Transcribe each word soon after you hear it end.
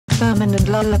Thurman and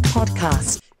Lala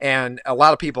podcast. And a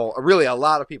lot of people, really a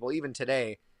lot of people, even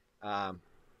today,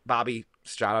 Bobby,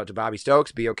 shout out to Bobby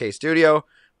Stokes, BOK Studio.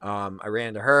 I ran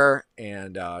into her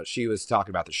and she was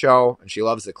talking about the show and she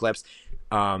loves the clips.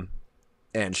 And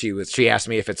she asked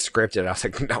me if it's scripted. I was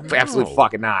like, no, absolutely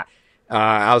fucking not.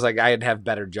 I was like, I'd have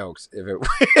better jokes if it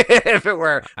if it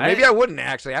were. Maybe I wouldn't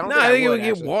actually. I think it would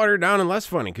get watered down and less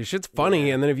funny because shit's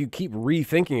funny, and then if you keep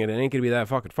rethinking it, it ain't gonna be that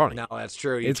fucking funny. No, that's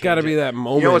true. It's got to be that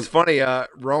moment. You know what's funny?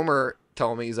 Romer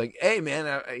told me, he's like, hey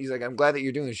man, he's like, I'm glad that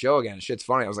you're doing the show again. Shit's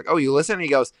funny. I was like, oh, you listen? And he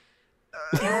goes,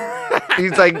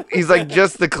 he's like,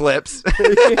 just the clips.